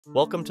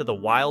Welcome to the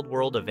wild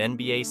world of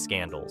NBA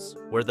scandals,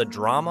 where the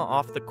drama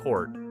off the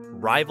court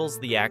rivals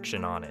the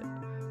action on it.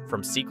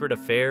 From secret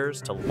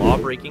affairs to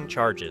law-breaking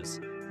charges,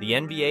 the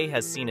NBA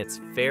has seen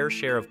its fair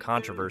share of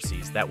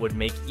controversies that would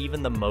make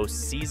even the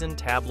most seasoned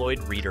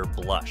tabloid reader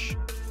blush.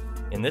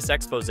 In this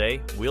expose,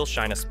 we'll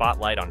shine a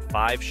spotlight on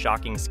 5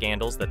 shocking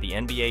scandals that the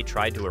NBA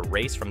tried to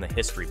erase from the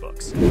history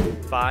books.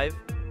 5.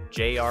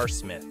 J.R.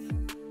 Smith.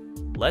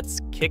 Let's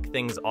kick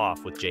things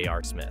off with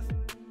J.R. Smith,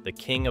 the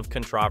king of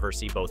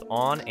controversy both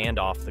on and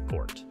off the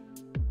court.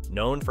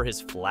 Known for his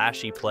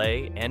flashy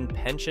play and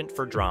penchant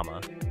for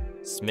drama,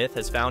 Smith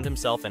has found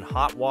himself in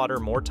hot water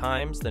more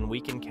times than we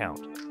can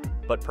count.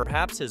 But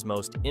perhaps his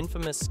most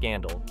infamous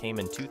scandal came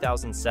in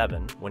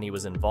 2007 when he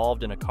was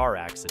involved in a car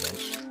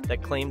accident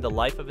that claimed the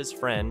life of his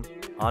friend,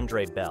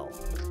 Andre Bell.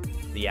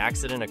 The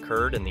accident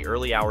occurred in the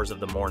early hours of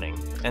the morning,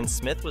 and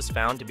Smith was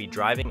found to be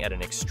driving at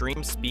an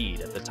extreme speed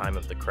at the time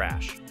of the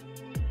crash.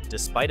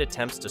 Despite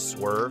attempts to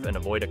swerve and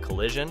avoid a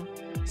collision,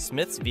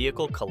 Smith's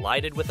vehicle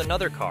collided with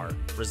another car,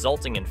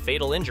 resulting in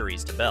fatal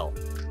injuries to Bell.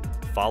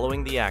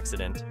 Following the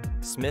accident,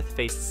 Smith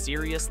faced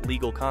serious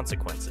legal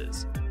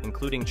consequences,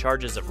 including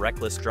charges of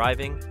reckless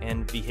driving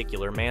and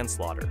vehicular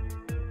manslaughter.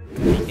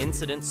 The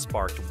incident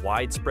sparked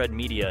widespread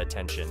media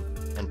attention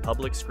and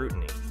public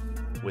scrutiny,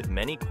 with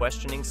many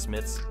questioning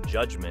Smith's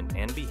judgment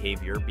and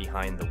behavior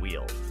behind the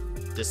wheel.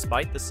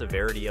 Despite the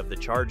severity of the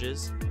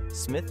charges,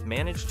 Smith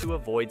managed to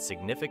avoid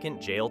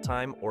significant jail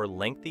time or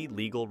lengthy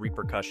legal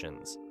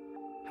repercussions.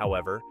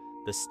 However,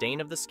 the stain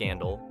of the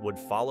scandal would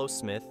follow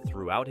Smith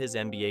throughout his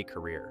NBA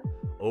career,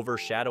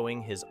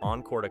 overshadowing his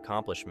on-court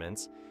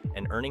accomplishments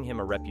and earning him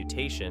a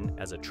reputation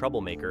as a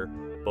troublemaker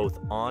both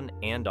on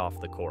and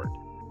off the court.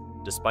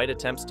 Despite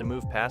attempts to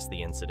move past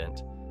the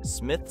incident,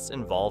 Smith's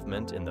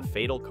involvement in the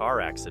fatal car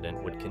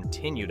accident would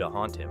continue to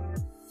haunt him,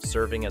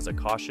 serving as a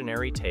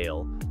cautionary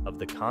tale of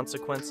the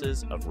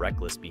consequences of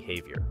reckless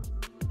behavior.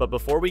 But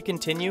before we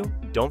continue,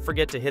 don't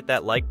forget to hit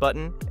that like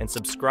button and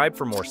subscribe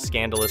for more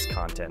scandalous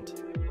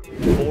content.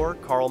 4.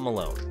 Karl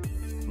Malone.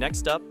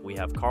 Next up, we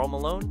have Karl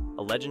Malone,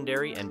 a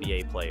legendary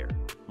NBA player.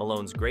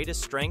 Malone's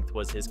greatest strength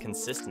was his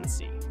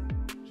consistency.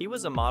 He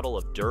was a model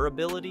of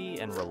durability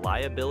and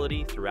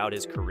reliability throughout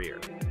his career,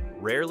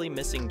 rarely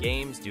missing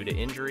games due to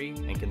injury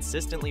and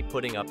consistently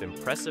putting up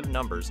impressive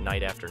numbers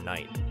night after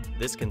night.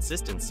 This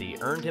consistency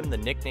earned him the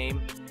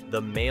nickname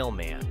the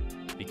Mailman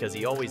because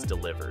he always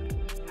delivered.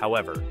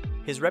 However,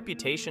 his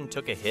reputation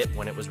took a hit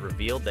when it was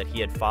revealed that he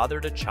had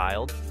fathered a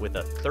child with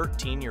a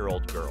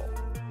 13-year-old girl.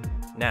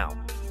 Now,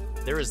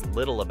 there is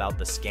little about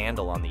the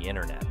scandal on the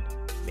internet.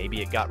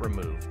 Maybe it got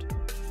removed.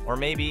 Or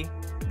maybe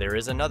there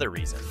is another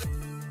reason.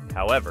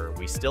 However,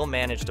 we still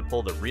managed to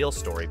pull the real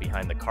story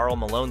behind the Karl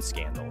Malone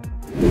scandal.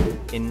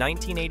 In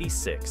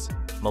 1986,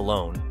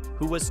 Malone,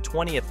 who was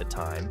 20 at the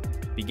time,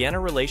 began a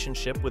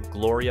relationship with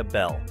Gloria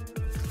Bell,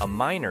 a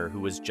minor who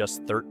was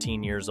just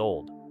 13 years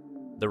old.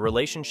 The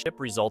relationship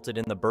resulted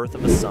in the birth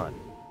of a son,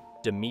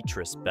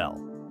 Demetris Bell,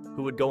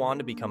 who would go on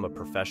to become a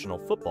professional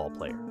football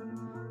player.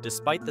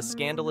 Despite the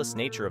scandalous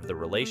nature of the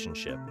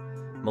relationship,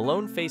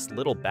 Malone faced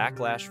little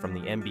backlash from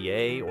the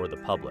NBA or the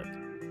public,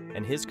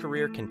 and his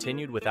career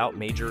continued without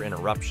major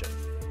interruption.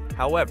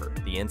 However,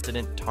 the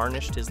incident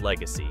tarnished his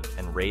legacy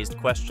and raised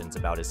questions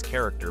about his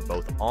character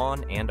both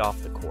on and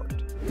off the court.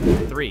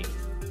 3.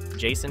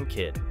 Jason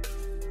Kidd.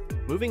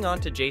 Moving on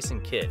to Jason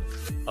Kidd,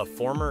 a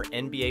former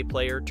NBA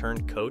player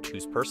turned coach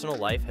whose personal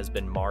life has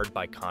been marred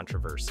by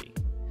controversy.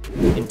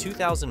 In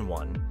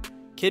 2001,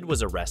 Kidd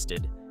was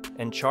arrested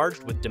and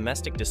charged with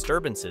domestic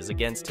disturbances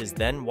against his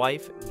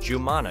then-wife,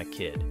 Jumana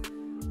Kidd.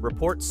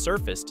 Reports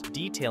surfaced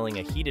detailing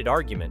a heated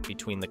argument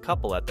between the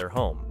couple at their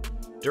home,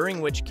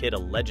 during which Kidd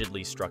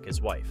allegedly struck his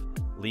wife,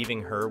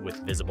 leaving her with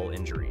visible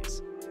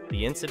injuries.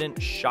 The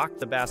incident shocked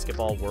the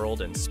basketball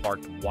world and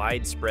sparked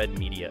widespread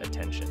media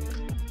attention,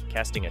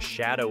 casting a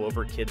shadow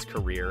over Kidd's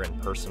career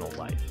and personal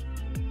life.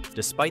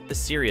 Despite the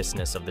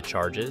seriousness of the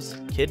charges,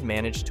 Kidd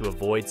managed to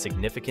avoid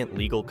significant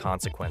legal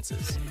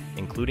consequences,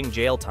 including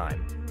jail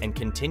time, and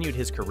continued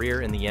his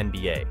career in the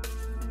NBA.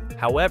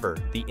 However,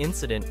 the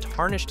incident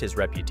tarnished his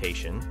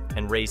reputation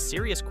and raised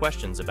serious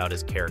questions about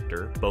his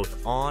character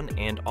both on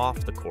and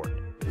off the court.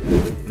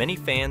 Many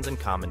fans and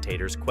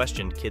commentators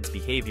questioned Kidd's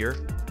behavior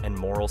and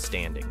moral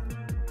standing,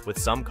 with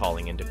some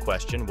calling into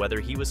question whether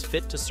he was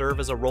fit to serve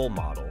as a role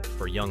model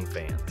for young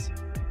fans.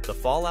 The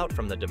fallout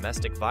from the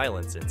domestic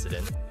violence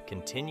incident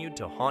continued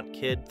to haunt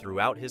Kidd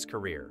throughout his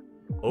career,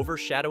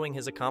 overshadowing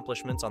his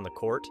accomplishments on the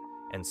court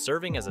and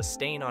serving as a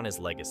stain on his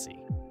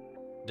legacy.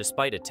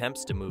 Despite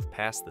attempts to move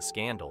past the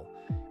scandal,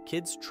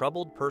 Kidd's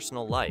troubled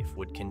personal life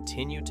would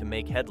continue to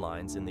make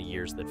headlines in the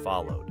years that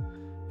followed,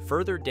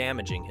 further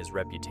damaging his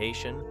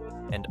reputation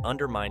and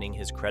undermining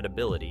his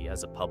credibility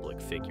as a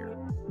public figure.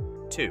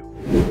 2.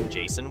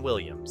 Jayson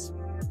Williams.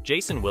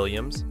 Jayson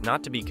Williams,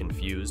 not to be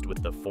confused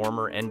with the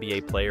former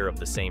NBA player of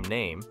the same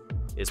name,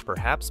 is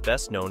perhaps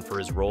best known for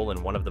his role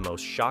in one of the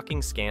most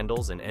shocking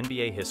scandals in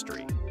NBA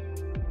history.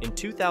 In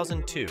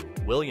 2002,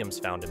 Williams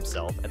found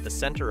himself at the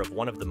center of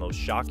one of the most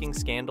shocking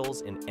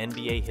scandals in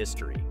NBA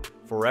history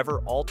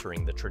forever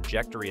altering the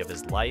trajectory of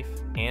his life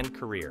and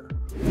career.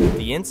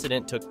 The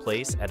incident took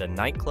place at a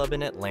nightclub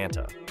in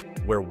Atlanta,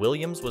 where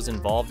Williams was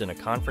involved in a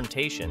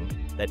confrontation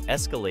that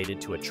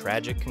escalated to a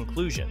tragic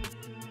conclusion.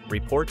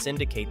 Reports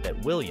indicate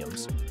that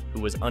Williams,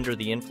 who was under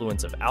the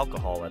influence of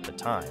alcohol at the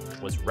time,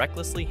 was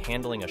recklessly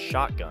handling a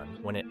shotgun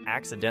when it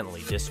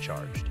accidentally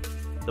discharged.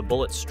 The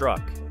bullet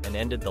struck and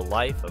ended the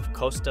life of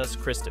Kostas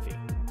Christofi,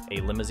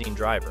 a limousine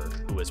driver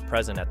who was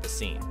present at the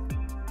scene.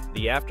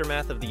 The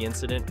aftermath of the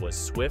incident was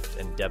swift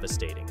and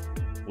devastating.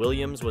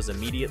 Williams was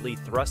immediately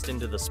thrust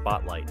into the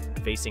spotlight,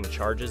 facing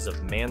charges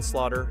of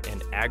manslaughter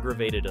and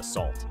aggravated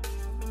assault.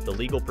 The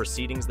legal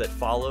proceedings that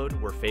followed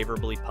were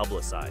favorably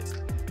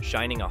publicized,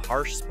 shining a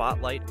harsh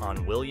spotlight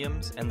on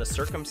Williams and the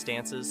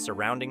circumstances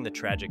surrounding the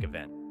tragic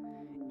event.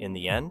 In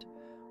the end,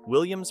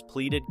 Williams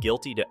pleaded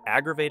guilty to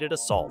aggravated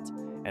assault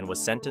and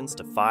was sentenced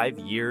to 5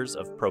 years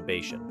of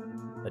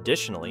probation.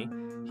 Additionally,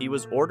 he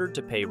was ordered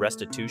to pay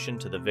restitution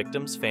to the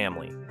victim's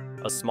family,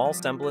 a small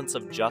semblance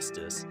of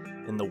justice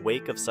in the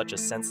wake of such a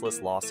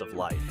senseless loss of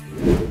life.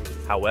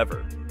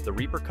 However, the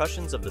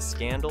repercussions of the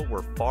scandal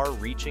were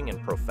far-reaching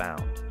and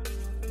profound.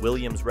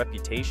 Williams'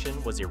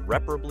 reputation was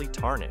irreparably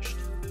tarnished,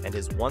 and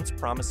his once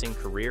promising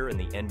career in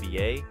the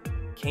NBA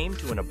came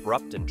to an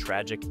abrupt and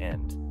tragic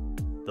end.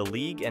 The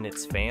league and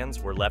its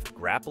fans were left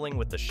grappling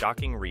with the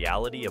shocking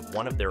reality of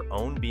one of their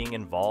own being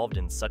involved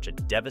in such a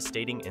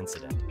devastating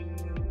incident.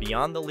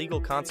 Beyond the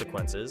legal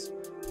consequences,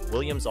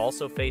 Williams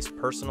also faced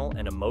personal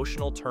and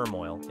emotional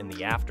turmoil in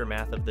the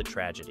aftermath of the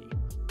tragedy.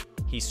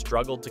 He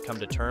struggled to come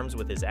to terms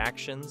with his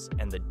actions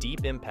and the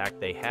deep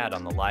impact they had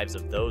on the lives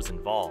of those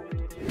involved.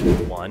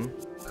 1.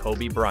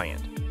 Kobe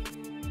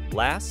Bryant.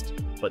 Last,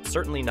 but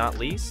certainly not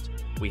least,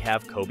 we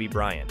have Kobe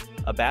Bryant,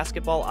 a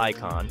basketball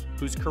icon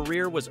whose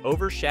career was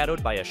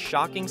overshadowed by a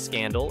shocking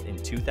scandal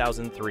in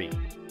 2003.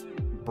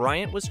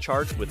 Bryant was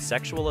charged with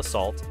sexual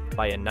assault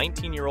by a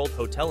 19-year-old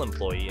hotel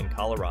employee in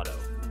Colorado.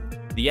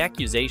 The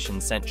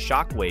accusation sent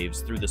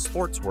shockwaves through the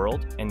sports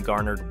world and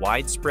garnered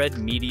widespread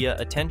media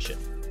attention,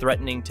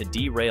 threatening to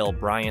derail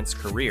Bryant's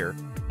career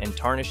and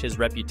tarnish his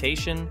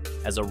reputation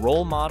as a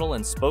role model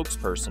and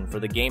spokesperson for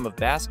the game of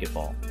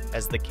basketball.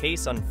 As the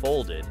case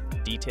unfolded,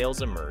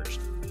 details emerged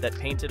that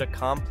painted a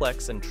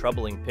complex and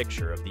troubling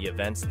picture of the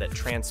events that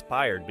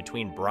transpired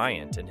between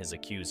Bryant and his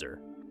accuser.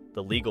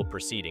 The legal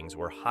proceedings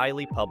were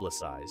highly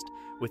publicized,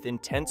 with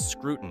intense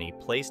scrutiny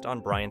placed on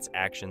Bryant's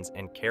actions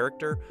and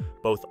character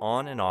both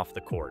on and off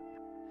the court.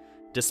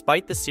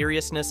 Despite the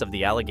seriousness of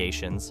the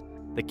allegations,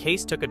 the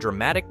case took a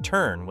dramatic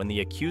turn when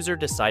the accuser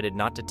decided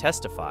not to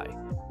testify,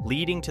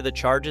 leading to the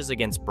charges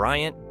against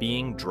Bryant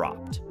being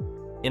dropped.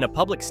 In a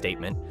public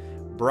statement,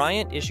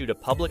 Bryant issued a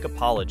public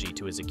apology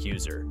to his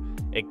accuser,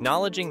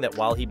 acknowledging that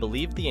while he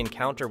believed the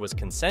encounter was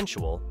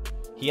consensual,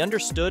 he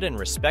understood and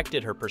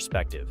respected her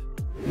perspective.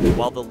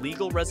 While the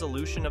legal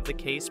resolution of the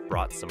case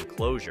brought some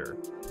closure,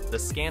 the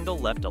scandal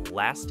left a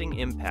lasting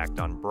impact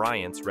on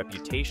Bryant's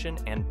reputation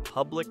and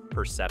public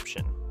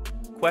perception.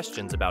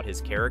 Questions about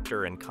his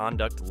character and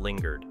conduct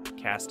lingered,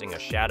 casting a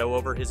shadow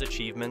over his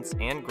achievements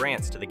and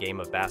grants to the game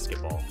of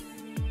basketball.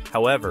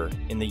 However,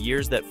 in the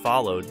years that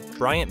followed,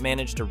 Bryant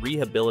managed to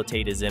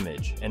rehabilitate his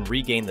image and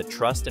regain the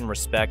trust and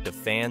respect of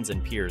fans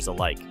and peers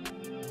alike.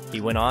 He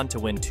went on to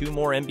win 2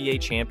 more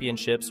NBA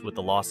championships with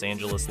the Los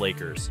Angeles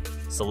Lakers,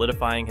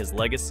 solidifying his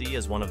legacy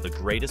as one of the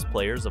greatest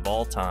players of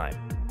all time.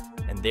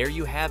 And there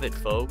you have it,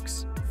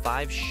 folks.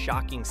 5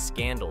 shocking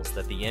scandals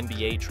that the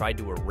NBA tried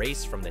to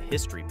erase from the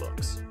history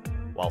books.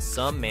 While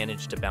some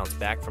managed to bounce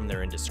back from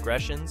their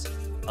indiscretions,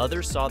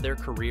 others saw their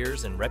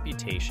careers and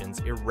reputations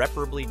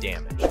irreparably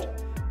damaged.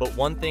 But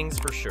one thing's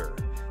for sure,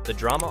 the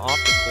drama off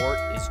the court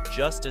is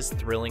just as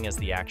thrilling as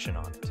the action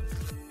on it.